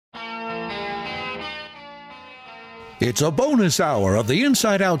It's a bonus hour of the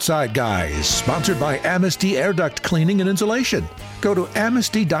Inside Outside Guys, sponsored by Amistee Air Duct Cleaning and Insulation. Go to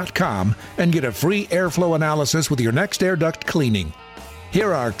Amistee.com and get a free airflow analysis with your next air duct cleaning.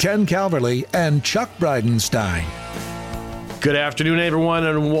 Here are Ken Calverley and Chuck Bridenstine. Good afternoon, everyone,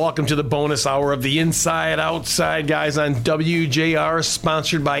 and welcome to the bonus hour of the Inside Outside Guys on WJR,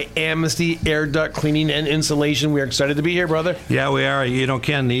 sponsored by Amistee Air Duct Cleaning and Insulation. We are excited to be here, brother. Yeah, we are. You know,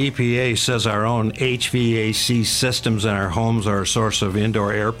 Ken, the EPA says our own HVAC systems in our homes are a source of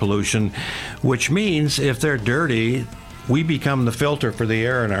indoor air pollution, which means if they're dirty, we become the filter for the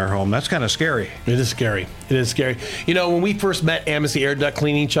air in our home. That's kind of scary. It is scary. It is scary. You know, when we first met Amistee Air Duct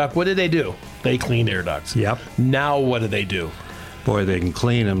Cleaning, Chuck, what did they do? They cleaned air ducts. Yep. Now what do they do? Boy, they can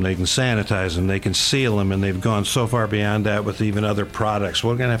clean them, they can sanitize them, they can seal them, and they've gone so far beyond that with even other products.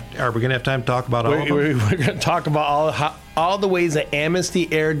 Are we going to have time to talk about all of them? We're going to talk about all the ways that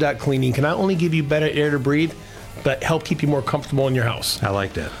Amistee Air Duct Cleaning can not only give you better air to breathe, but help keep you more comfortable in your house. I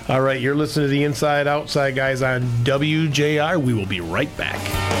like that. All right, you're listening to the Inside Outside Guys on WJR. We will be right back.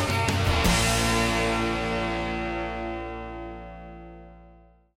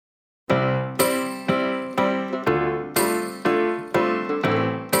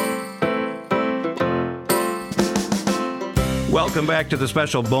 Welcome back to the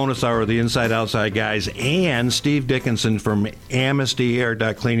special bonus hour of the Inside Outside Guys and Steve Dickinson from Amistee Air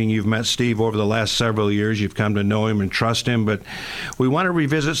Duct Cleaning. You've met Steve over the last several years. You've come to know him and trust him, but we want to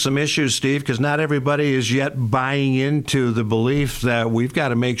revisit some issues, Steve, because not everybody is yet buying into the belief that we've got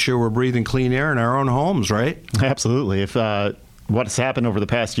to make sure we're breathing clean air in our own homes, right? Absolutely. If what's happened over the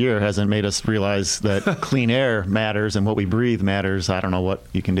past year hasn't made us realize that clean air matters and what we breathe matters, I don't know what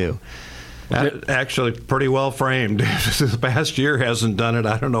you can do. Actually, pretty well framed. If the past year hasn't done it,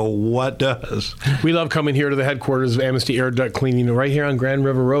 I don't know what does. We love coming here to the headquarters of Amistee Air Duct Cleaning, right here on Grand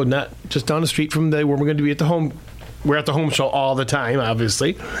River Road, not just down the street from where we're going to be at the home. We're at the home show all the time,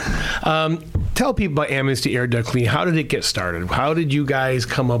 obviously. Tell people about Amistee Air Duct Cleaning. How did it get started? How did you guys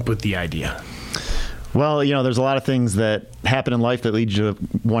come up with the idea? Well, you know, there's a lot of things that happen in life that lead you to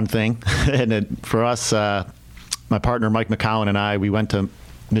one thing. And for us, my partner, Mike McCowan, and I, we went to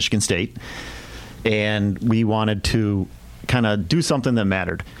Michigan State, and we wanted to kind of do something that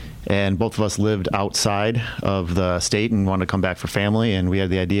mattered. And both of us lived outside of the state and wanted to come back for family, and we had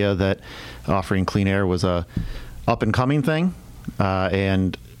the idea that offering clean air was a up-and-coming thing,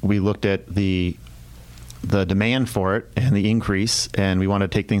 and we looked at the demand for it and the increase, and we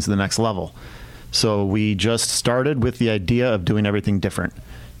wanted to take things to the next level. So we just started with the idea of doing everything different,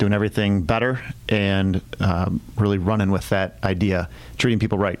 doing everything better, and really running with that idea, treating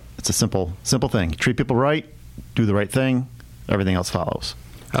people right. It's a simple thing. Treat people right, do the right thing, everything else follows.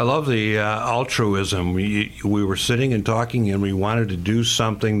 I love the altruism. We were sitting and talking, and we wanted to do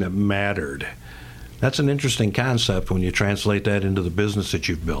something that mattered. That's an interesting concept when you translate that into the business that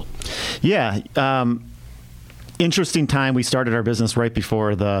you've built. Yeah. Interesting time. We started our business right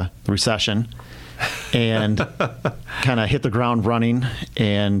before the recession and kind of hit the ground running,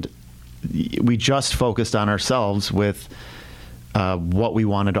 and we just focused on ourselves with what we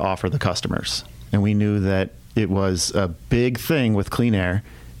wanted to offer the customers. And we knew that it was a big thing with clean air,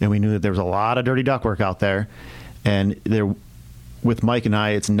 and we knew that there was a lot of dirty ductwork out there. And with Mike and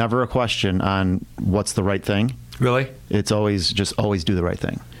I, it's never a question on what's the right thing. Really? It's always do the right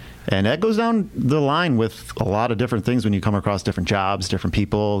thing. And that goes down the line with a lot of different things when you come across different jobs, different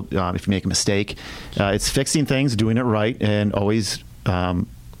people. If you make a mistake, it's fixing things, doing it right, and always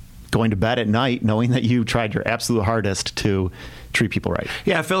going to bed at night knowing that you tried your absolute hardest to treat people right.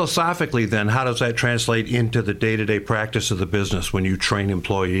 Yeah, philosophically then, how does that translate into the day-to-day practice of the business when you train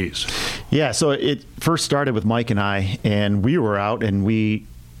employees? Yeah, so it first started with Mike and I, and we were out and we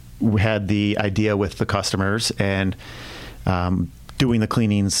had the idea with the customers and doing the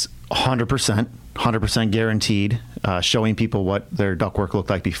cleanings 100% guaranteed, showing people what their ductwork looked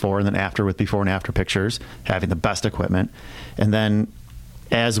like before and then after with before and after pictures, having the best equipment. And then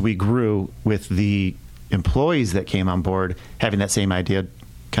as we grew with the employees that came on board, having that same idea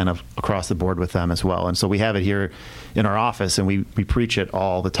kind of across the board with them as well. And so we have it here in our office, and we preach it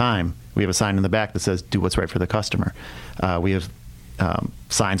all the time. We have a sign in the back that says, do what's right for the customer. We have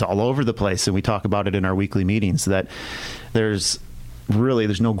signs all over the place, and we talk about it in our weekly meetings, that there's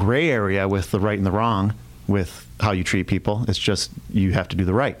no gray area with the right and the wrong with how you treat people. It's just you have to do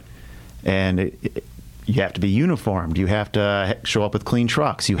the right. And you have to be uniformed. You have to show up with clean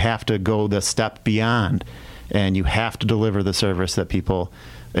trucks. You have to go the step beyond. And you have to deliver the service that people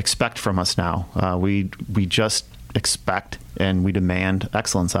expect from us now. We just expect and we demand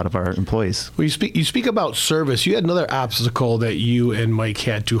excellence out of our employees. Well, you speak about service. You had another obstacle that you and Mike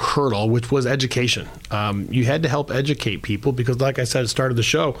had to hurdle, which was education. You had to help educate people because, like I said at the start of the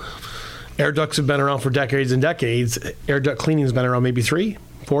show, air ducts have been around for decades and decades. Air duct cleaning has been around maybe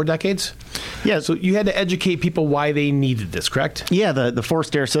 3-4 decades. Yeah. So you had to educate people why they needed this, correct? Yeah, the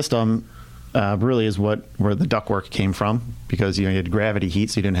forced air system really is where the ductwork came from, because you had gravity heat,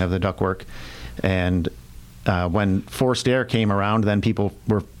 so you didn't have the ductwork. And when forced air came around, then people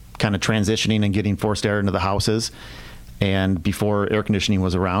were kind of transitioning and getting forced air into the houses. And before air conditioning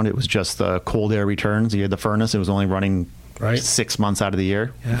was around, it was just the cold air returns. You had the furnace; it was only running 6 months out of the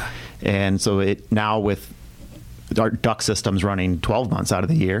year. Yeah. And so now with our duct systems running 12 months out of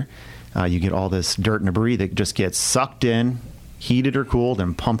the year, you get all this dirt and debris that just gets sucked in, heated or cooled,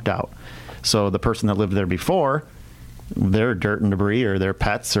 and pumped out. So the person that lived there before, their dirt and debris or their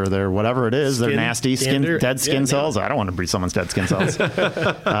pets or their whatever it is, their nasty dead skin cells. I don't want to breathe someone's dead skin cells.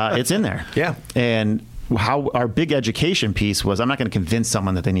 It's in there. Yeah. And how our big education piece was, I'm not going to convince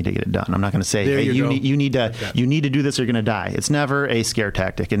someone that they need to get it done. I'm not going to say, hey, you need to do this or you're going to die. It's never a scare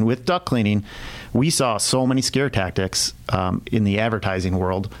tactic. And with duct cleaning, we saw so many scare tactics in the advertising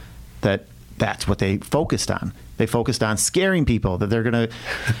world that's what they focused on. They focused on scaring people that they're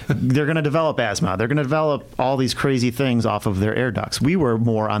gonna develop asthma. They're gonna develop all these crazy things off of their air ducts. We were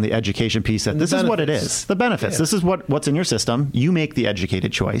more on the education piece that this is what it is. The benefits. Yeah. This is what's in your system. You make the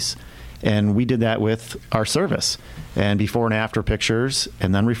educated choice. And we did that with our service, and before and after pictures,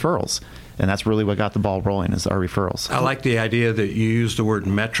 and then referrals. And that's really what got the ball rolling, is our referrals. I like the idea that you used the word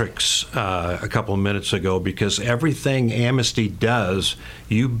metrics a couple of minutes ago, because everything Amistee does,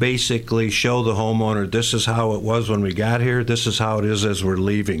 you basically show the homeowner, this is how it was when we got here, this is how it is as we're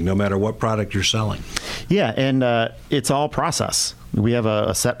leaving, no matter what product you're selling. Yeah, and it's all process. We have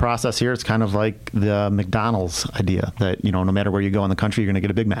a set process here. It's kind of like the McDonald's idea that, no matter where you go in the country, you're going to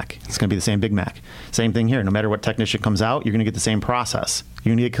get a Big Mac. It's going to be the same Big Mac. Same thing here. No matter what technician comes out, you're going to get the same process.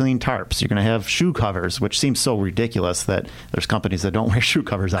 You're going to get clean tarps. You're going to have shoe covers, which seems so ridiculous that there's companies that don't wear shoe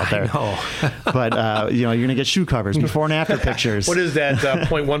covers out there. I know. But, you're going to get shoe covers, before and after pictures. What is that,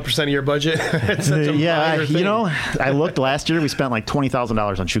 0.1% of your budget? It's such a minor thing. I looked last year, we spent like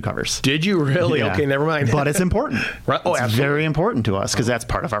 $20,000 on shoe covers. Did you really? Yeah. Okay, never mind. But it's important. Right. Oh, it's absolutely. very important to us, because that's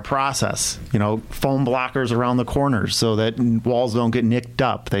part of our process. Foam blockers around the corners so that walls don't get nicked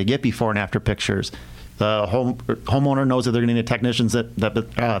up. They get before and after pictures. The homeowner knows that they're going to need technicians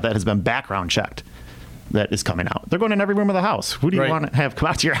that has been background checked, that is coming out. They're going in every room of the house. Who do you want to have come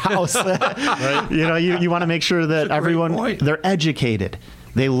out to your house? Right. You want to make sure that everyone, they're educated.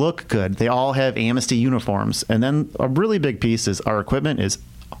 They look good. They all have Amistee uniforms. And then a really big piece is our equipment is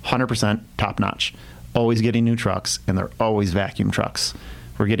 100% top notch. Always getting new trucks, and they're always vacuum trucks.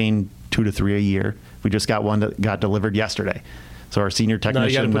 We're getting 2 to 3 a year. We just got one that got delivered yesterday. So our senior technician... Now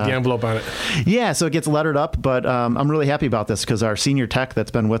you got to put the envelope on it. Yeah, so it gets lettered up, but I'm really happy about this, because our senior tech that's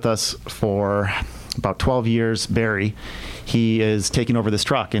been with us for about 12 years, Barry, he is taking over this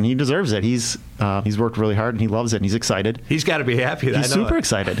truck, and he deserves it. He's worked really hard, and he loves it, and he's excited. He's got to be happy. He's super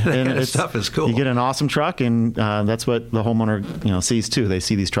excited. And that stuff is cool. You get an awesome truck, and that's what the homeowner sees too. They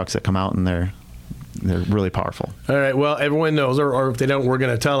see these trucks that come out, and they're really powerful. All right. Well, everyone knows, or if they don't, we're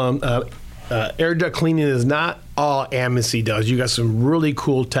going to tell them. Air duct cleaning is not all Amistee does. You got some really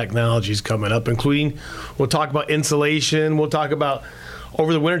cool technologies coming up, including, we'll talk about insulation. We'll talk about,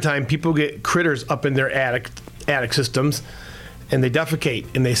 over the wintertime, people get critters up in their attic systems, and they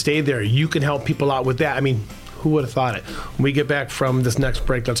defecate, and they stay there. You can help people out with that. I mean, who would have thought it? When we get back from this next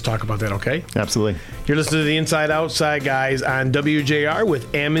break, let's talk about that, okay? Absolutely. You're listening to the Inside Outside Guys on WJR with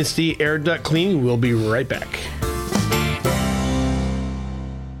Amistee Air Duct Cleaning. We'll be right back.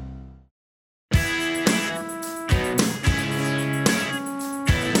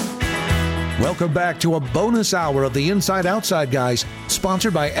 Welcome back to a bonus hour of the Inside Outside Guys,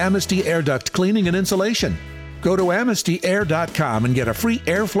 sponsored by Amistee Air Duct Cleaning and Insulation. Go to AmisteeAir.com and get a free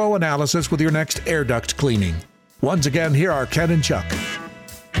airflow analysis with your next air duct cleaning. Once again, here are Ken and Chuck.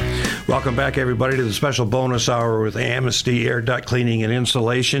 Welcome back, everybody, to the special bonus hour with Amistee Air Duct Cleaning and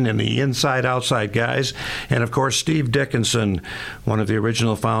Insulation and the Inside Outside Guys. And, of course, Steve Dickinson, one of the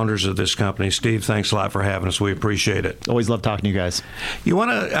original founders of this company. Steve, thanks a lot for having us. We appreciate it. Always love talking to you guys. You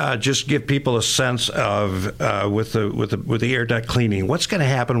want to just give people a sense of, with the air duct cleaning, what's going to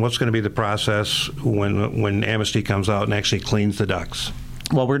happen, what's going to be the process when Amistee comes out and actually cleans the ducts?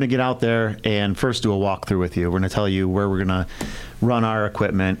 Well, we're going to get out there and first do a walkthrough with you. We're going to tell you where we're going to run our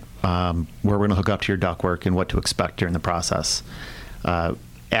equipment, where we're going to hook up to your ductwork, and what to expect during the process.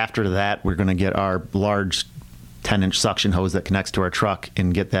 After that, we're going to get our large 10-inch suction hose that connects to our truck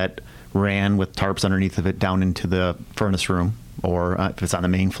and get that ran with tarps underneath of it down into the furnace room, or if it's on the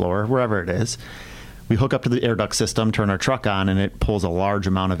main floor, wherever it is. We hook up to the air duct system, turn our truck on, and it pulls a large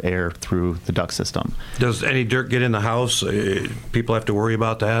amount of air through the duct system. Does any dirt get in the house? People have to worry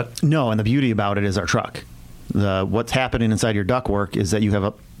about that? No, and the beauty about it is our truck. What's happening inside your ductwork is that you have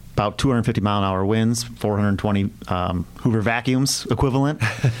about 250 mile an hour winds, 420 Hoover vacuums equivalent.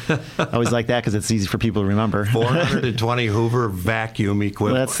 I always like that because it's easy for people to remember. 420 Hoover vacuum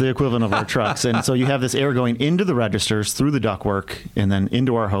equivalent. That's the equivalent of our trucks. And so you have this air going into the registers, through the ductwork, and then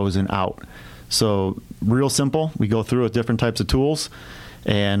into our hose and out. So real simple. We go through with different types of tools,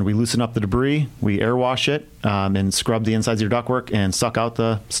 and we loosen up the debris. We air wash it and scrub the insides of your ductwork and suck out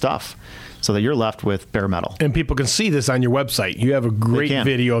the stuff, so that you're left with bare metal. And people can see this on your website. You have a great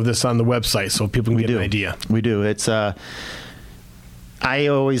video of this on the website, so people can get an idea. We do. It's I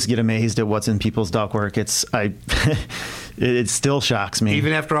always get amazed at what's in people's ductwork. It still shocks me.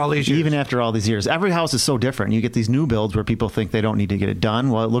 Even after all these years? Even after all these years. Every house is so different. You get these new builds where people think they don't need to get it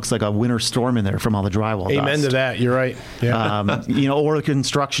done. Well, it looks like a winter storm in there from all the drywall dust. Amen to that. You're right. Yeah. Or the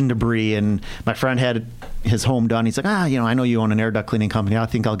construction debris. And my friend had his home done. He's like, I know you own an air duct cleaning company. I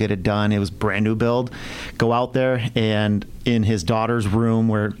think I'll get it done. It was brand new build. Go out there, and in his daughter's room,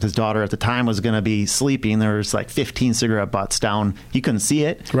 where his daughter at the time was going to be sleeping, there was like 15 cigarette butts down. You couldn't see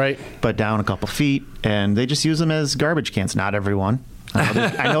it, right? But down a couple feet, and they just use them as garbage cans. Not everyone.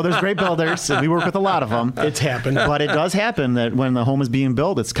 I know there's great builders, and we work with a lot of them. It's happened. But it does happen that when the home is being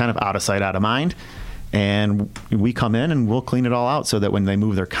built, it's kind of out of sight, out of mind. And we come in and we'll clean it all out so that when they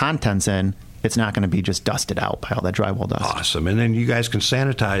move their contents in, it's not going to be just dusted out by all that drywall dust. Awesome. And then you guys can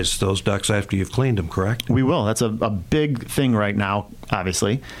sanitize those ducts after you've cleaned them, correct? We will. That's a big thing right now,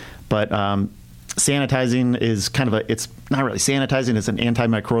 obviously. But sanitizing is it's not really sanitizing, it's an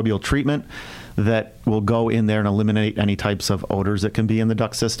antimicrobial treatment that will go in there and eliminate any types of odors that can be in the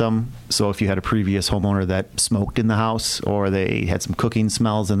duct system. So if you had a previous homeowner that smoked in the house, or they had some cooking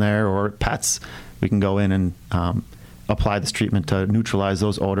smells in there, or pets, we can go in and apply this treatment to neutralize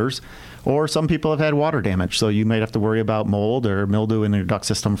those odors. Or some people have had water damage, so you might have to worry about mold or mildew in your duct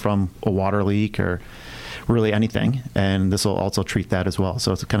system from a water leak or really anything, and this will also treat that as well.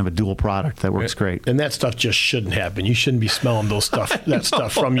 So it's kind of a dual product that works great. And that stuff just shouldn't happen. You shouldn't be smelling that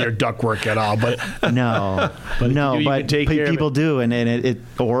stuff from your ductwork at all. But people do, and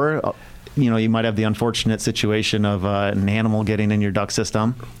you might have the unfortunate situation of an animal getting in your duct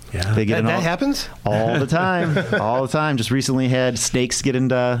system. Yeah, that happens all the time. All the time. Just recently had snakes get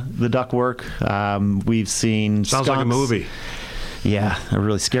into the ductwork. We've seen sounds skunks. like a movie. Yeah, a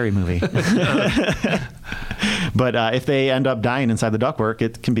really scary movie. But if they end up dying inside the ductwork,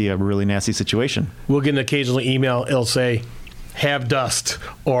 it can be a really nasty situation. We'll get an occasional email. It'll say, "Have dust,"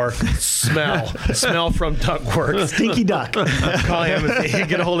 or smell from ductwork. Stinky duck. Call Amistee.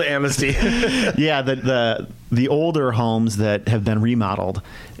 Get a hold of Amistee. Yeah, the older homes that have been remodeled,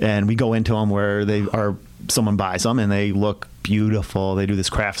 and we go into them where someone buys them and they look beautiful. They do this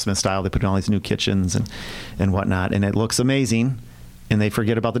craftsman style. They put in all these new kitchens and whatnot, and it looks amazing. And they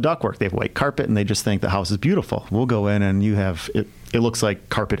forget about the ductwork. They have white carpet, and they just think the house is beautiful. We'll go in, and you have it looks like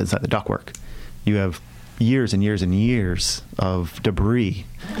carpet inside the ductwork. You have years and years and years of debris.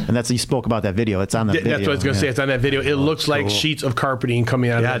 And you spoke about that video. It's on the video. That's what I was going to say. It's on that video. It looks like sheets of carpeting coming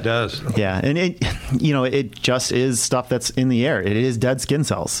out of it. Yeah, it does. Yeah, and it just is stuff that's in the air. It is dead skin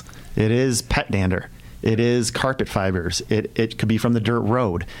cells. It is pet dander. It is carpet fibers. It could be from the dirt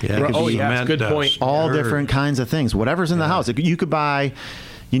road. Yeah. That's a good point. All different kinds of things. Whatever's in the house. You could buy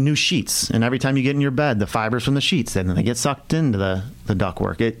new sheets, and every time you get in your bed, the fibers from the sheets, then they get sucked into the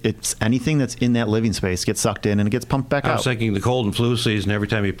ductwork. It's anything that's in that living space gets sucked in, and it gets pumped back out. I was thinking the cold and flu season, every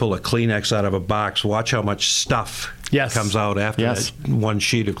time you pull a Kleenex out of a box, watch how much stuff comes out after that one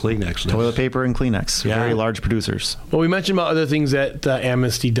sheet of Kleenex. Toilet paper and Kleenex, very large producers. Well, we mentioned about other things that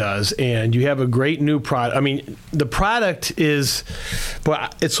Amistee does, and you have a great new product. I mean, the product is,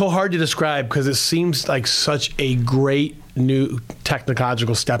 it's so hard to describe because it seems like such a great new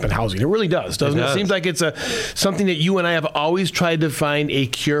technological step in housing. It really does, doesn't it? It seems like it's something that you and I have always tried to find a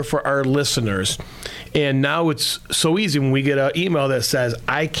cure for our listeners. And now it's so easy when we get an email that says,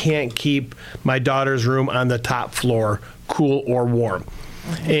 "I can't keep my daughter's room on the top floor cool or warm."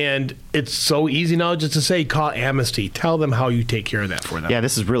 And it's so easy now just to say, call Amistee. Tell them how you take care of that for them. Yeah,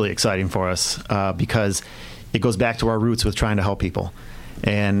 this is really exciting for us because it goes back to our roots with trying to help people.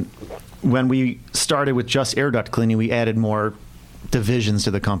 And when we started with just air duct cleaning, we added more divisions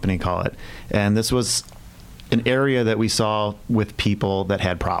to the company, call it. And this was an area that we saw with people that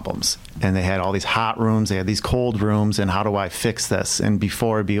had problems. And they had all these hot rooms, they had these cold rooms, and how do I fix this? And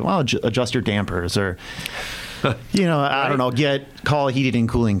before it'd be, well, adjust your dampers or I don't know, call a heating and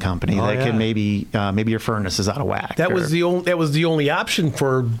cooling company that can maybe your furnace is out of whack. That was the only option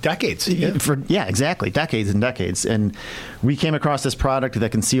for decades. Yeah, exactly. Decades and decades. And we came across this product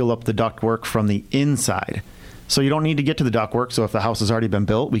that can seal up the ductwork from the inside. So you don't need to get to the ductwork. So if the house has already been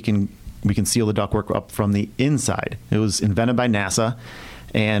built, we can seal the ductwork up from the inside. It was invented by NASA,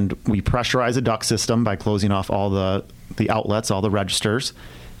 and we pressurize a duct system by closing off all the outlets, all the registers,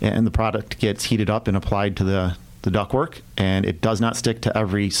 and the product gets heated up and applied to the ductwork, and it does not stick to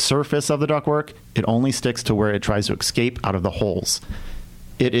every surface of the ductwork. It only sticks to where it tries to escape out of the holes.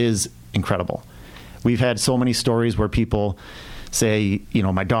 It is incredible. We've had so many stories where people say,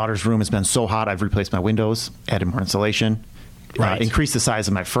 my daughter's room has been so hot, I've replaced my windows, added more insulation, increased the size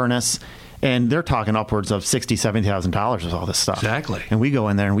of my furnace. And they're talking upwards of $60,000, $70,000 with all this stuff. Exactly. And we go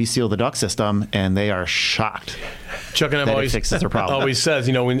in there and we seal the duct system, and they are shocked. Chuck and I fixes their problem. always says,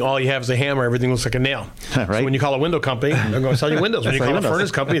 when all you have is a hammer, everything looks like a nail. Right. So when you call a window company, they're going to sell you windows. When you call a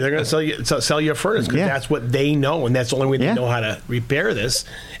furnace company, they're going to sell you a furnace, because that's what they know, and that's the only way they know how to repair this.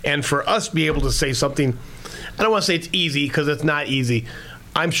 And for us to be able to say something, I don't want to say it's easy, because it's not easy.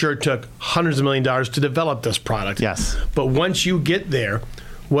 I'm sure it took hundreds of millions of dollars to develop this product. Yes. But once you get there,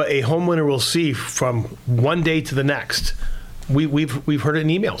 what a homeowner will see from one day to the next, we've heard it in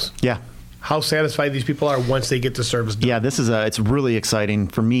emails. Yeah. How satisfied these people are once they get the service done. Yeah, it's really exciting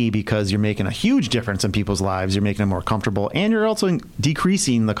for me, because you're making a huge difference in people's lives. You're making them more comfortable, and you're also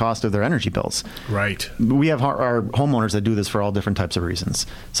decreasing the cost of their energy bills. Right. We have our homeowners that do this for all different types of reasons.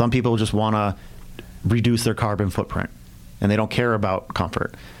 Some people just want to reduce their carbon footprint, and they don't care about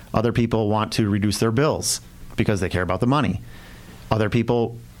comfort. Other people want to reduce their bills because they care about the money. Other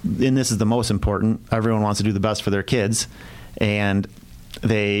people, and this is the most important, everyone wants to do the best for their kids, and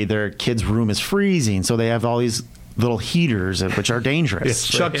their kids' room is freezing, so they have all these little heaters, which are dangerous.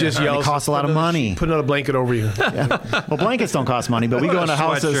 Chuck just yells, they cost a lot of money. Put another blanket over you. Well, blankets don't cost money, but we go into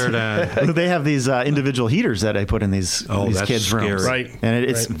houses. They have these individual heaters that I put in these kids' rooms. Right. And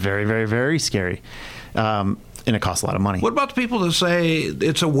it's very, very, very scary. And it costs a lot of money. What about the people that say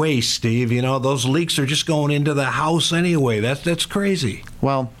it's a waste, Steve? Those leaks are just going into the house anyway. That's crazy.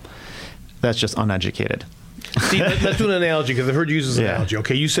 Well, that's just uneducated. Steve, let's do an analogy, because I've heard you use this analogy.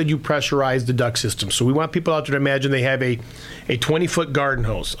 Okay, you said you pressurize the duct system. So we want people out there to imagine they have a 20-foot garden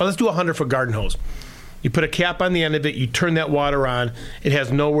hose. Let's do a 100-foot garden hose. You put a cap on the end of it. You turn that water on. It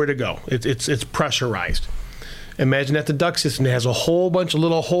has nowhere to go. It's pressurized. Imagine that the duct system has a whole bunch of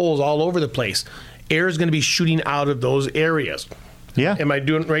little holes all over the place. Air is going to be shooting out of those areas. Yeah. Am I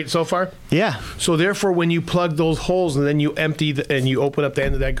doing it right so far? Yeah. So therefore, when you plug those holes and then you empty and you open up the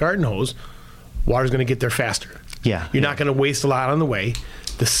end of that garden hose, water's going to get there faster. Yeah. You're not going to waste a lot on the way.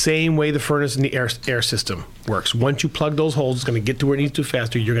 The same way the furnace and the air system works. Once you plug those holes, it's going to get to where it needs to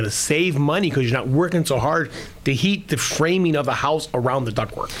faster. You're going to save money because you're not working so hard to heat the framing of the house around the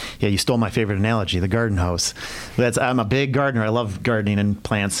ductwork. Yeah, you stole my favorite analogy, the garden hose. I'm a big gardener. I love gardening and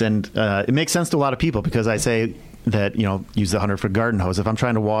plants, and it makes sense to a lot of people, because I say that, use the 100-foot garden hose. If I'm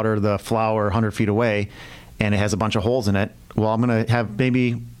trying to water the flower 100 feet away and it has a bunch of holes in it, well, I'm going to have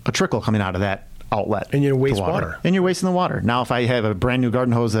maybe a trickle coming out of that outlet. And you're going to waste water. And you're wasting the water. Now, if I have a brand new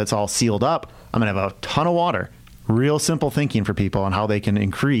garden hose that's all sealed up, I'm going to have a ton of water. Real simple thinking for people on how they can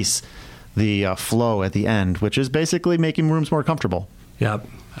increase the flow at the end, which is basically making rooms more comfortable. Yeah,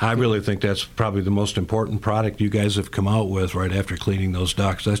 I really think that's probably the most important product you guys have come out with right after cleaning those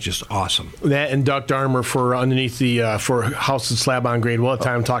ducts. That's just awesome. That and duct armor for underneath the for house and slab on grade. We'll have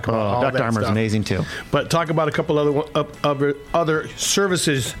time to talk about all duct that armor stuff. is amazing too. But talk about a couple other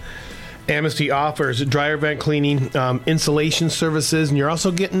services Amistee offers: dryer vent cleaning, insulation services, and you're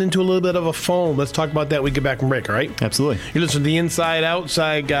also getting into a little bit of a foam. Let's talk about that when we get back from break, all right? Absolutely. You listen to the Inside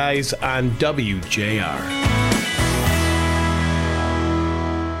Outside Guys on WJR.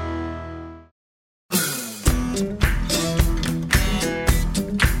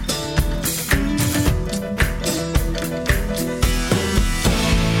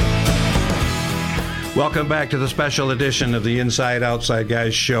 Welcome back to the special edition of the Inside Outside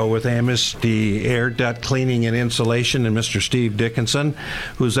Guys show with Amistee Air Duct Cleaning and Insulation and Mr. Steve Dickinson,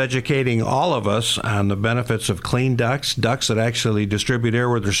 who's educating all of us on the benefits of clean ducts that actually distribute air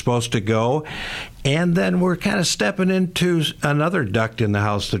where they're supposed to go. And then we're kind of stepping into another duct in the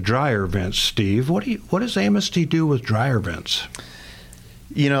house, the dryer vents. Steve, what does Amistee do with dryer vents?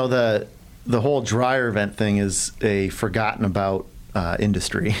 The whole dryer vent thing is a forgotten about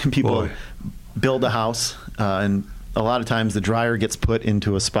industry. People build a house, and a lot of times the dryer gets put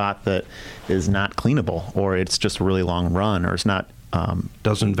into a spot that is not cleanable, or it's just a really long run, or it's not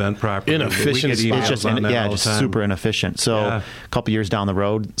doesn't vent properly. Inefficient. It's just super inefficient. So a couple years down the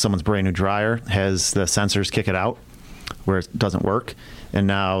road, someone's brand new dryer has the sensors kick it out where it doesn't work, and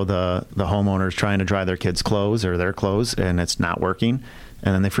now the homeowner's trying to dry their kids' clothes or their clothes, and it's not working,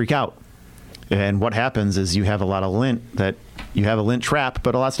 and then they freak out. And what happens is you have a lot of lint you have a lint trap,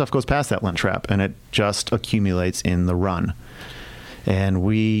 but a lot of stuff goes past that lint trap, and it just accumulates in the run. And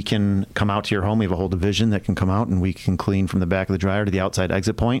we can come out to your home. We have a whole division that can come out, and we can clean from the back of the dryer to the outside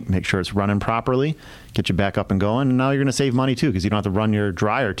exit point, make sure it's running properly, get you back up and going. And now you're going to save money, too, because you don't have to run your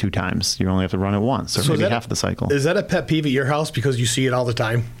dryer 2 times. You only have to run it once, or maybe half the cycle. Is that a pet peeve at your house because you see it all the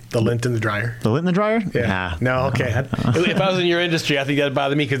time? The lint in the dryer? The lint in the dryer? Yeah. No, okay. If I was in your industry, I think that'd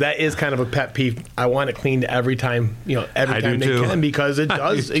bother me because that is kind of a pet peeve. I want it cleaned every time, every time they can, because it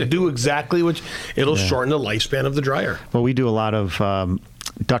does. It do exactly what it'll shorten the lifespan of the dryer. Well, we do a lot of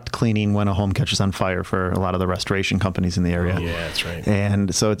duct cleaning when a home catches on fire for a lot of the restoration companies in the area. Yeah, that's right.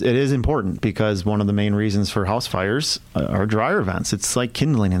 And so it is important because one of the main reasons for house fires are dryer vents. It's like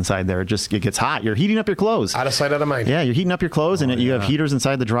kindling inside there. It gets hot. You're heating up your clothes. Out of sight, out of mind. Yeah, you're heating up your clothes, and you have heaters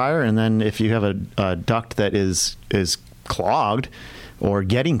inside the dryer. And then if you have a duct that is clogged or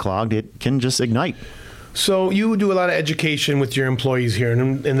getting clogged, it can just ignite. So you do a lot of education with your employees here,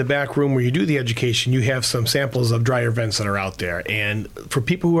 and in the back room where you do the education, you have some samples of dryer vents that are out there. And for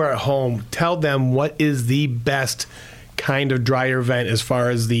people who are at home, tell them what is the best kind of dryer vent as far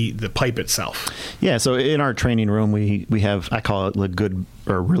as the pipe itself. Yeah, so in our training room, we have, I call it the good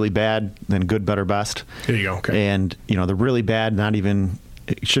or really bad, then good, better, best. There you go. Okay. And, the really bad,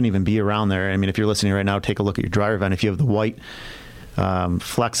 it shouldn't even be around there. I mean, if you're listening right now, take a look at your dryer vent. If you have the white,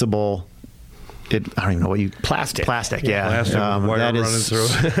 flexible, I don't even know what Plastic, yeah. Plastic with wire running through.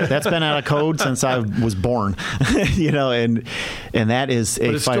 That's been out of code since I was born, and that is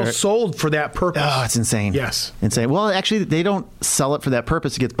but it's fire. Still sold for that purpose. Oh, it's insane. Yes. Insane. Well, actually, they don't sell it for that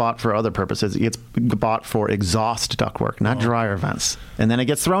purpose. It gets bought for other purposes. It gets bought for exhaust ductwork, not dryer vents. And then it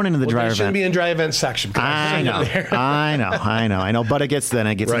gets thrown into the dryer vent. It shouldn't be in dryer vent section. I know. But it gets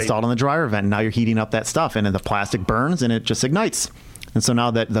installed in the dryer vent, and now you're heating up that stuff, and then the plastic burns, and it just ignites. And so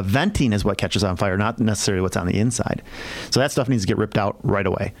now that the venting is what catches on fire, not necessarily what's on the inside. So that stuff needs to get ripped out right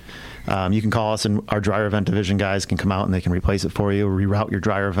away. You can call us, and our dryer vent division guys can come out and they can replace it for you, reroute your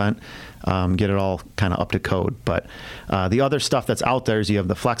dryer vent, get it all kind of up to code. But the other stuff that's out there is you have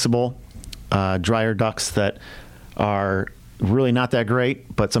the flexible dryer ducts that are really not that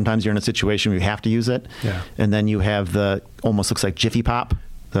great, but sometimes you're in a situation where you have to use it. Yeah. And then you have the almost looks like Jiffy Pop.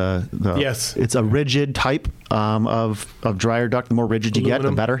 Yes. It's a rigid type of dryer duct. The more rigid you get,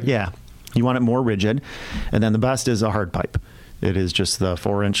 the better. Yeah. You want it more rigid. And then the best is a hard pipe. It is just the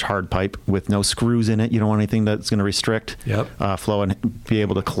 4-inch hard pipe with no screws in it. You don't want anything that's going to restrict flow and be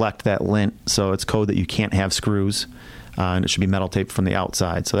able to collect that lint. So it's code that you can't have screws, and it should be metal taped from the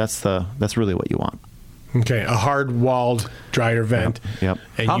outside. So that's really what you want. Okay, a hard-walled dryer vent. Yep.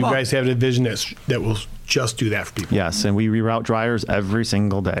 And you guys have a division that will just do that for people. Yes, and we reroute dryers every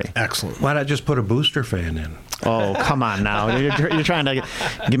single day. Excellent. Why not just put a booster fan in? Oh, come on now. You're trying to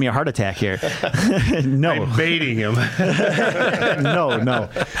give me a heart attack here. No. I'm baiting him.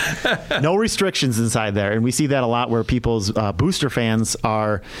 No restrictions inside there. And we see that a lot where people's booster fans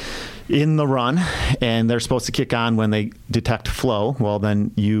are in the run, and they're supposed to kick on when they detect flow. Well,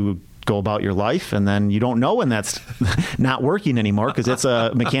 then you go about your life, and then you don't know when that's not working anymore because it's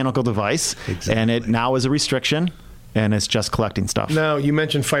a mechanical device. Exactly. And it now is a restriction, and it's just collecting stuff. Now, you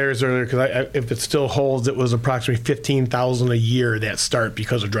mentioned fires earlier, because if it still holds, it was approximately 15,000 a year that start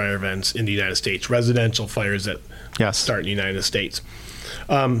because of dryer vents in the United States, residential fires that start in the United States.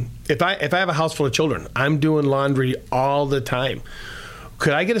 If I have a house full of children, I'm doing laundry all the time.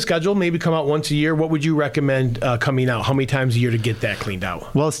 Could I get a schedule, maybe come out once a year? What would you recommend coming out? How many times a year to get that cleaned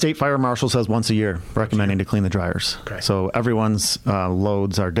out? Well, the state fire marshal says once a year, recommending to clean the dryers. Okay. So everyone's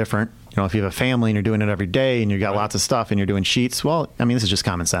loads are different. If you have a family and you're doing it every day and you've got lots of stuff and you're doing sheets, well, I mean, this is just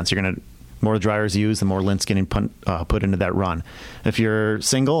common sense. You're going to, more dryers used, the more lint's getting put into that run. If you're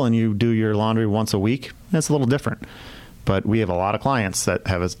single and you do your laundry once a week, that's a little different. But we have a lot of clients that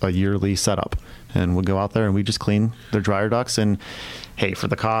have a yearly setup, and we'll go out there and we just clean their dryer ducts. And hey, for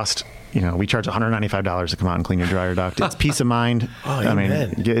the cost, we charge $195 to come out and clean your dryer duct. It's peace of mind. I mean,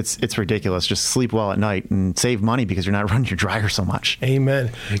 it's ridiculous. Just sleep well at night and save money because you're not running your dryer so much.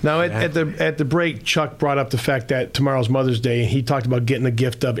 Amen. Now, at the break, Chuck brought up the fact that tomorrow's Mother's Day, and he talked about getting a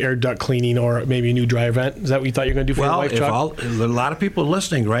gift of air duct cleaning or maybe a new dryer vent. Is that what you thought you were going to do for your wife, Chuck? A lot of people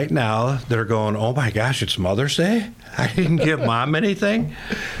listening right now, they're going, oh my gosh, it's Mother's Day? I didn't give Mom anything?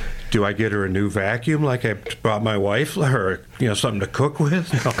 Do I get her a new vacuum like I bought my wife, or something to cook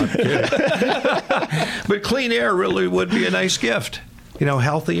with? No, I'm kidding. But clean air really would be a nice gift.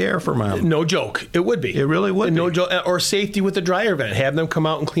 Healthy air for Mom. No joke. It would be. It really would. No joke. Or safety with the dryer vent. Have them come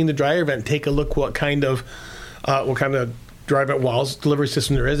out and clean the dryer vent. Take a look what kind of dryer vent walls delivery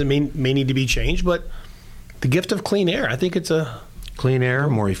system there is. It may need to be changed, but the gift of clean air. I think it's a clean air,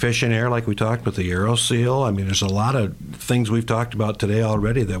 more efficient air, like we talked with the AeroSeal. I mean, there's a lot of things we've talked about today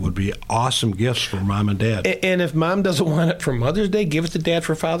already that would be awesome gifts for Mom and Dad. And if Mom doesn't want it for Mother's Day, give it to Dad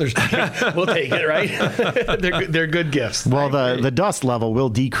for Father's Day. We'll take it, right? They're good gifts. Well, the dust level will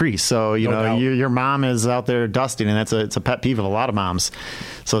decrease. So, your mom is out there dusting, and it's a pet peeve of a lot of moms.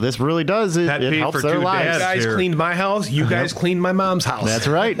 So this really does. It helps their lives. You guys cleaned my house. You guys cleaned my mom's house. That's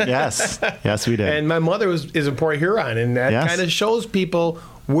right. Yes. Yes, we did. And my mother is in Port Huron, and that kind of shows people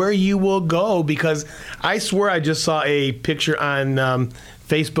where you will go, because I swear I just saw a picture on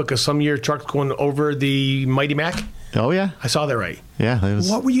Facebook of some of your trucks going over the Mighty Mac. Oh, yeah. I saw that right. Yeah.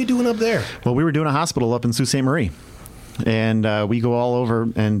 What were you doing up there? Well, we were doing a hospital up in Sault Ste. Marie. And we go all over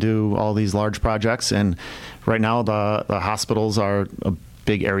and do all these large projects. And right now the hospitals are a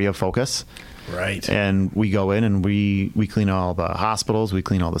big area of focus. Right. And we go in and we clean all the hospitals, we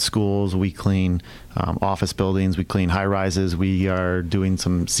clean all the schools, we clean office buildings, we clean high rises, we are doing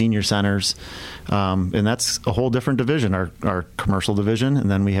some senior centers. And that's a whole different division, our commercial division. And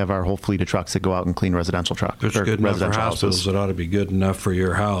then we have our whole fleet of trucks that go out and clean residential trucks. It's good enough for hospitals. It ought to be good enough for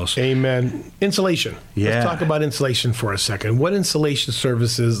your house. Amen. Insulation. Yeah. Let's talk about insulation for a second. What insulation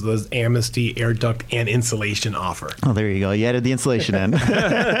services does Amistee Air Duct and Insulation offer? Oh, there you go. You added the insulation in.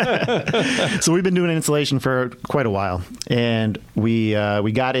 So we've been doing insulation for quite a while, and we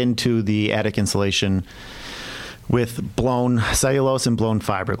got into the attic insulation with blown cellulose and blown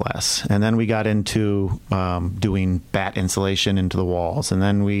fiberglass, and then we got into doing bat insulation into the walls, and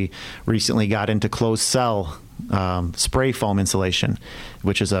then we recently got into closed cell spray foam insulation,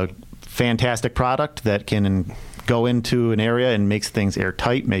 which is a fantastic product that can go into an area and makes things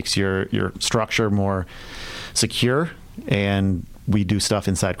airtight, makes your structure more secure. And we do stuff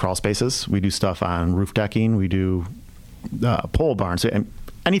inside crawl spaces. We do stuff on roof decking. We do pole barns.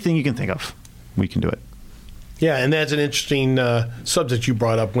 Anything you can think of, we can do it. Yeah, and that's an interesting subject you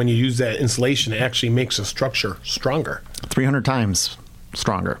brought up. When you use that insulation, it actually makes a structure stronger. 300 times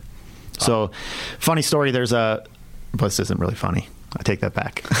stronger. So, funny story, but this isn't really funny. I take that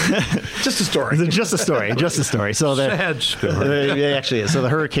back. Just a story. Just a story. Just a story. So sad story. It actually is. So the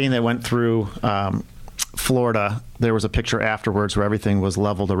hurricane that went through Florida, there was a picture afterwards where everything was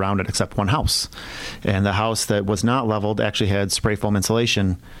leveled around it except one house. And the house that was not leveled actually had spray foam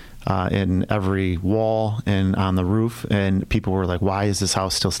insulation in every wall and on the roof. And people were like, why is this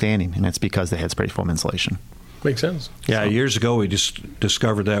house still standing? And it's because they had spray foam insulation. Makes sense. Yeah, years ago we just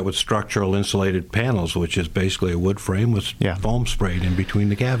discovered that with structural insulated panels, which is basically a wood frame with foam sprayed in between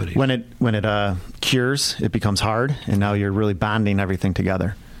the cavities. When it cures, it becomes hard, and now you're really bonding everything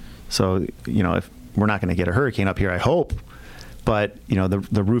together. So, if we're not going to get a hurricane up here, I hope, but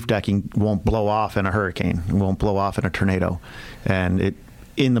the roof decking won't blow off in a hurricane. It won't blow off in a tornado. And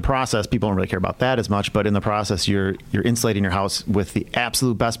in the process, people don't really care about that as much, but in the process, you're insulating your house with the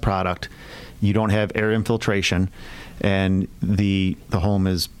absolute best product. You don't have air infiltration, and the home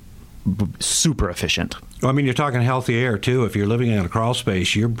is super efficient. Well, I mean, you're talking healthy air, too. If you're living in a crawl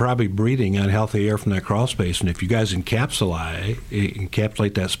space, you're probably breathing unhealthy air from that crawl space. And if you guys encapsulate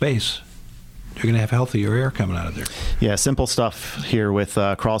that space, you're going to have healthier air coming out of there. Yeah, simple stuff here with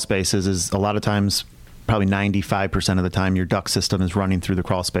crawl spaces is a lot of times, probably 95% of the time, your duct system is running through the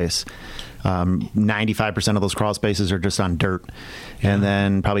crawl space. 95% of those crawl spaces are just on dirt. And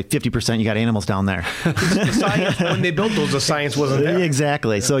then probably 50% you got animals down there. The science, when they built those, the science wasn't there.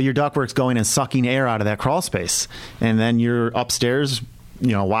 Exactly. Yeah. So your ductwork's going and sucking air out of that crawl space. And then you're upstairs,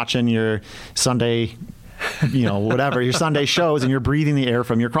 watching your Sunday your Sunday shows, and you're breathing the air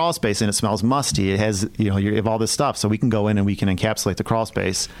from your crawl space, and it smells musty. It has, you have all this stuff. So we can go in and we can encapsulate the crawl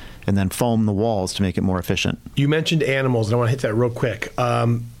space and then foam the walls to make it more efficient. You mentioned animals, and I want to hit that real quick.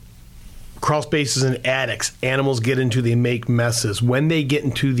 Crawl spaces and attics, animals get into, they make messes. When they get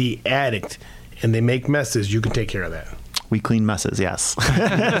into the attic and they make messes, you can take care of that. We clean messes, yes.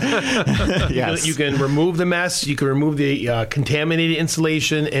 Yes. You can remove the mess. You can remove the contaminated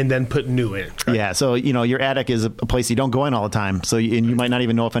insulation and then put new in. Correct? Yeah, so, your attic is a place you don't go in all the time. So and you might not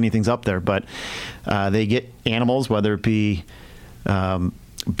even know if anything's up there. But they get animals, whether it be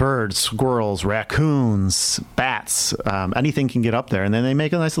birds, squirrels, raccoons, bats, anything can get up there. And then they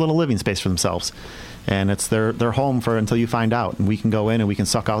make a nice little living space for themselves. And it's their home until you find out. And we can go in and we can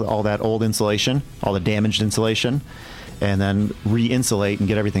suck out all that old insulation, all the damaged insulation, and then re-insulate and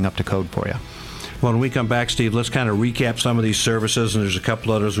get everything up to code for you. When we come back, Steve, let's kind of recap some of these services, and there's a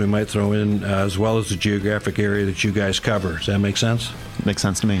couple others we might throw in, as well as the geographic area that you guys cover. Does that make sense? Makes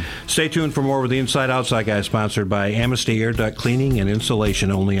sense to me. Stay tuned for more with the Inside Outside Guys, sponsored by Amistee Air Duct Cleaning and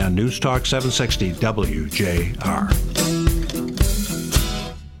Insulation, only on News Talk 760 WJR.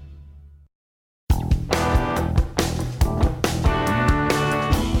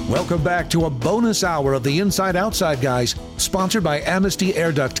 Welcome back to a bonus hour of the Inside Outside Guys, sponsored by Amistee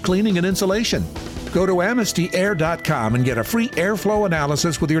Air Duct Cleaning and Insulation. Go to AmisteeAir.com and get a free airflow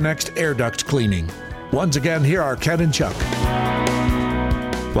analysis with your next air duct cleaning. Once again, here are Ken and Chuck.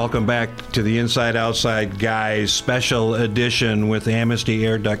 Welcome back to the Inside Outside Guys special edition with Amistee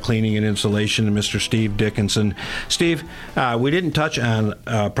Air Duct Cleaning and Insulation and Mr. Steve Dickinson. Steve, we didn't touch on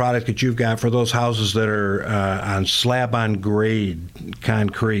a product that you've got for those houses that are on slab-on-grade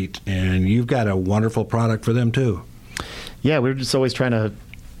concrete, and you've got a wonderful product for them, too. Yeah, we were just always trying to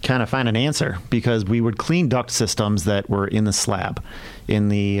kind of find an answer, because we would clean duct systems that were in the slab, in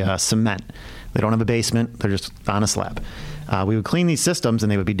the cement. They don't have a basement. They're just on a slab. We would clean these systems,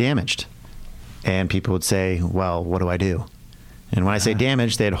 and they would be damaged. And people would say, well, what do I do? And when I say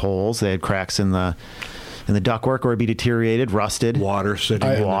damaged, they had holes. They had cracks in the ductwork, or it'd be deteriorated, rusted. Water sitting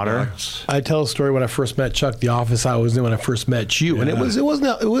in water. the ducts. I tell a story when I first met Chuck, the office I was in when I first met you, and it was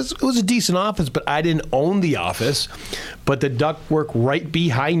a decent office, but I didn't own the office. But the ductwork right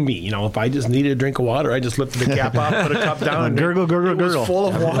behind me, if I just needed a drink of water, I just lifted the cap off, put a cup down, and gurgle, gurgle, it was gurgle. full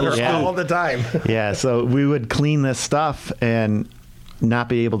of water Yeah. all the time. Yeah, so we would clean this stuff and not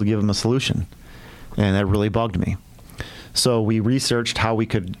be able to give them a solution. And that really bugged me. So we researched how we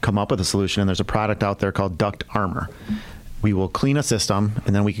could come up with a solution, and there's a product out there called Duct Armor. We will clean a system,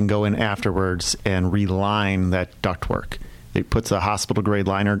 and then we can go in afterwards and reline that ductwork. It puts a hospital-grade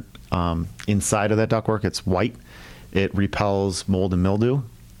liner inside of that ductwork. It's white. It repels mold and mildew,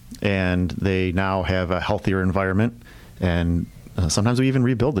 and they now have a healthier environment. And sometimes we even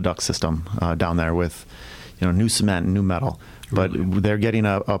rebuild the duct system down there with new cement and new metal. But they're getting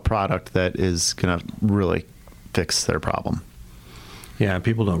a product that is going to really fix their problem. Yeah,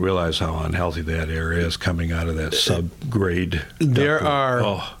 people don't realize how unhealthy that air is coming out of that subgrade. There ductwork.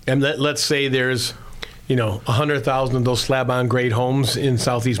 are, and let's say there's, 100,000 of those slab-on-grade homes in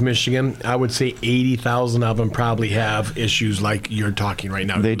Southeast Michigan. I would say 80,000 of them probably have issues like you're talking right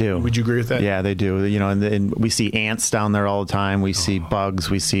now. They do. Would you agree with that? Yeah, they do. And we see ants down there all the time. We see bugs.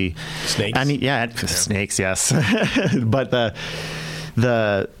 We see snakes. Snakes. Yes, but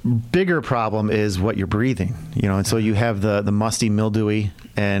the bigger problem is what you're breathing. And so you have the musty, mildewy,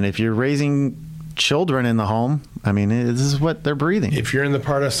 and if you're raising children in the home, this is what they're breathing. If you're in the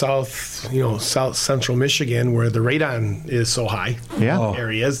part of south central Michigan where the radon is so high,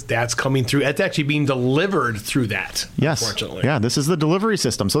 areas, that's coming through. That's actually being delivered through that. Yes. Unfortunately. Yeah, this is the delivery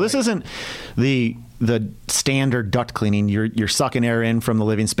system. So this isn't the standard duct cleaning. You're sucking air in from the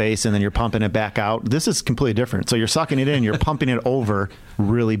living space and then you're pumping it back out. This is completely different. So you're sucking it in, you're pumping it over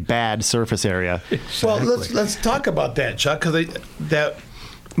really bad surface area. Exactly. Well, let's talk about that, Chuck, because that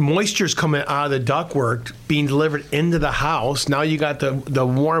moisture's coming out of the ductwork being delivered into the house. Now you got the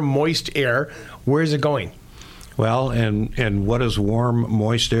warm, moist air. Where's it going? Well, and what does warm,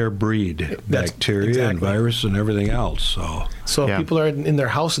 moist air breed? Bacteria and virus and everything else. So if people are in their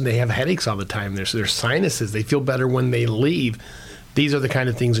house and they have headaches all the time, their sinuses, they feel better when they leave. These are the kind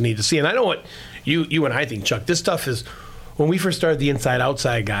of things we need to see. And I know what you and I think, Chuck. This stuff is, when we first started the Inside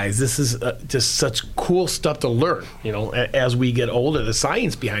Outside Guys, this is just such cool stuff to learn. As we get older, the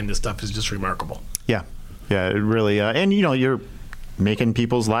science behind this stuff is just remarkable. Yeah, it really. And you're making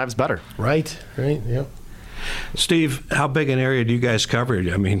people's lives better. Right. Yeah. Steve, how big an area do you guys cover?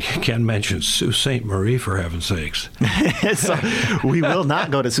 Ken mentioned Sault Ste. Marie, for heaven's sakes. So we will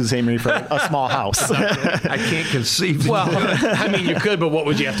not go to Sault Ste. Marie for a small house. I can't conceive. Well, you could, but what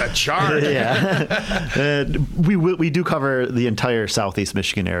would you have to charge? Yeah. We do cover the entire Southeast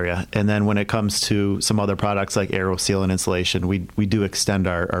Michigan area. And then when it comes to some other products like AeroSeal and insulation, we do extend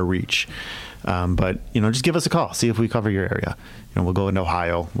our reach. But just give us a call. See if we cover your area. We'll go into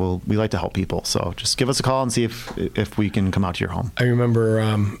Ohio. We like to help people, so just give us a call and see if we can come out to your home. I remember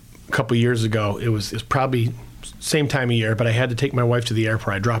a couple of years ago. It was probably same time of year, but I had to take my wife to the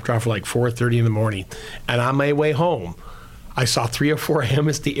airport. I dropped her off at 4:30 in the morning, and on my way home, I saw 3 or 4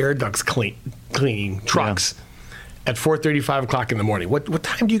 Amistee air ducts cleaning trucks at 4:30, 5 o'clock in the morning. What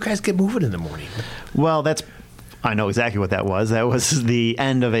time do you guys get moving in the morning? Well, I know exactly what that was. That was the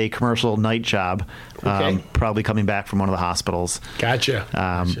end of a commercial night job, probably coming back from one of the hospitals. Gotcha.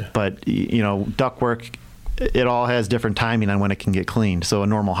 But, ductwork, it all has different timing on when it can get cleaned. So a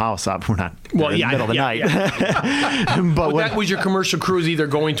normal house, we're not Well, in the middle of the night. But that was your commercial crews either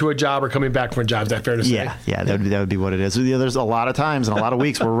going to a job or coming back from a job. Is that fair to say? Yeah, that would be what it is. There's a lot of times and a lot of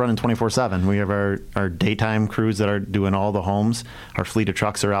weeks we're running 24/7. We have our daytime crews that are doing all the homes. Our fleet of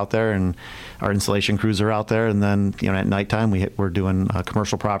trucks are out there, and our installation crews are out there. And then at nighttime we're doing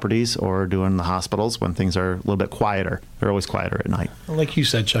commercial properties or doing the hospitals when things are a little bit quieter. They're always quieter at night. Like you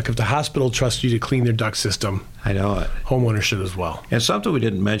said, Chuck, if the hospital trusts you to clean their duct system, I know it. Homeowners should as well. And something we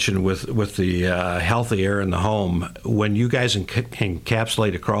didn't mention with the healthy air in the home, when you guys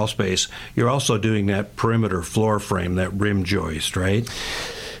encapsulate a crawl space, you're also doing that perimeter floor frame, that rim joist, right?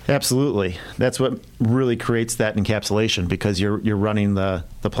 Absolutely. That's what really creates that encapsulation, because you're running the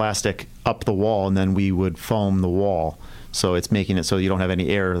plastic up the wall, and then we would foam the wall. So it's making it so you don't have any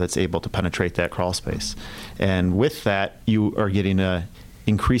air that's able to penetrate that crawl space. And with that, you are getting a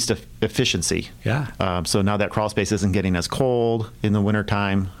increased efficiency. Yeah. So now that crawl space isn't getting as cold in the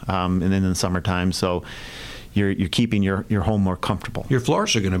wintertime and then in the summertime. So you're keeping your home more comfortable. Your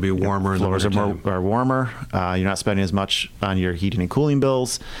floors are going to be warmer in the wintertime. Floors are warmer. You're not spending as much on your heating and cooling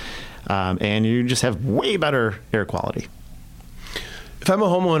bills. And you just have way better air quality. If I'm a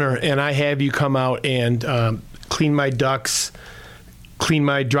homeowner and I have you come out and clean my ducts, clean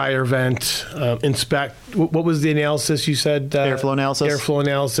my dryer vent, inspect. What was the analysis you said? Airflow analysis. Airflow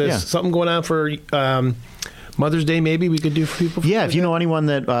analysis. Yeah. Something going on for Mother's Day maybe we could do for people? Yeah, if you know anyone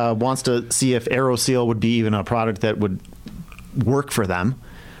that wants to see if AeroSeal would be even a product that would work for them,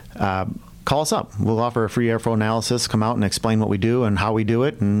 call us up. We'll offer a free airflow analysis, come out and explain what we do and how we do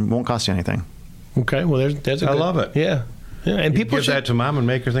it, and it won't cost you anything. Okay, well, there's I love it. Yeah. Yeah, and people give that to Mom and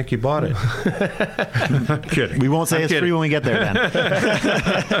make her think you bought it. I'm kidding. We won't say it's free when we get there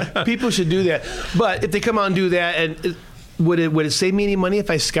then. People should do that. But if they come out and do that, and would it save me any money if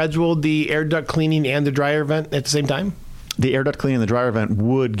I scheduled the air duct cleaning and the dryer vent at the same time? The air duct cleaning and the dryer vent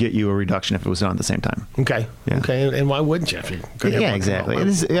would get you a reduction if it was done at the same time. Okay. Yeah. Okay. And why wouldn't you? Yeah, exactly.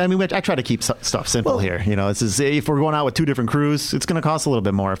 I try to keep stuff simple here. If we're going out with two different crews, it's going to cost a little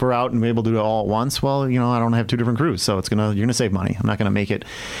bit more. If we're out and we're able to do it all at once, well, I don't have two different crews, so you're going to save money. I'm not going to make it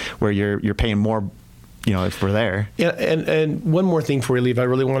where you're paying more. If we're there. Yeah, and one more thing before we leave, I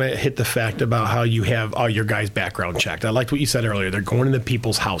really want to hit the fact about how you have all your guys' background checked. I liked what you said earlier. They're going into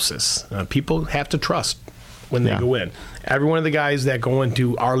people's houses. People have to trust when they go in. Every one of the guys that go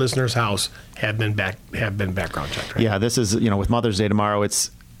into our listener's house have been background checked. Right? Yeah, this is with Mother's Day tomorrow.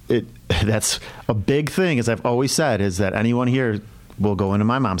 That's a big thing, as I've always said, is that anyone here will go into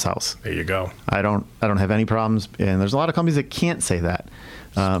my mom's house. There you go. I don't have any problems, and there's a lot of companies that can't say that.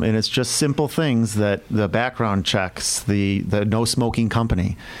 And it's just simple things that the background checks, the no smoking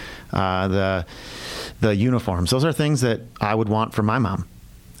company, the uniforms. Those are things that I would want for my mom.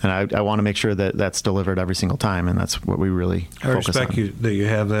 And I want to make sure that that's delivered every single time, and that's what we really focus on. I respect that you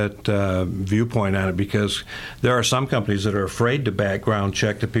have that viewpoint on it, because there are some companies that are afraid to background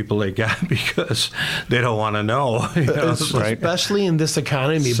check the people they got because they don't want to know. Especially in this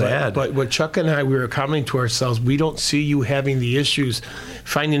economy. Sad. But what Chuck and I, we were commenting to ourselves, we don't see you having the issues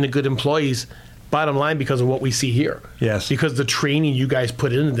finding the good employees. Bottom line, because of what we see here. Yes. Because the training you guys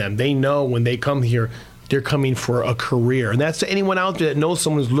put into them, they know when they come here, they're coming for a career. And that's to anyone out there that knows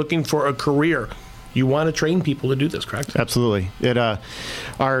someone who's looking for a career. You want to train people to do this, correct? Absolutely. We had an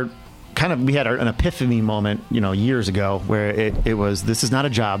epiphany moment, years ago, where it was, this is not a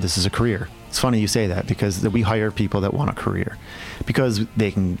job, this is a career. It's funny you say that, because we hire people that want a career, because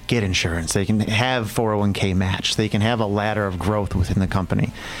they can get insurance, they can have 401k match, they can have a ladder of growth within the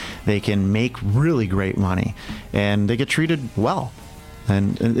company, they can make really great money, and they get treated well.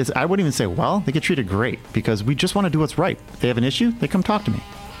 And I wouldn't even say they get treated great, because we just want to do what's right. If they have an issue, they come talk to me,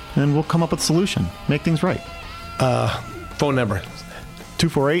 and we'll come up with a solution, make things right. Phone number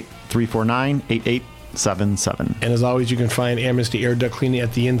 248-349-8877. And as always, you can find Amistee Air Duct Cleaning at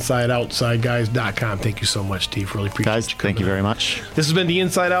theinsideoutsideguys.com. Thank you so much, Steve. Really appreciate guys, you coming. Thank you very much. This has been the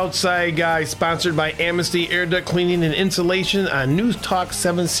Inside Outside Guys, sponsored by Amistee Air Duct Cleaning and Insulation on News Talk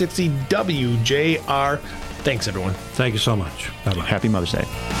 760 WJR. Thanks, everyone. Thank you so much. Bye-bye. Happy Mother's Day.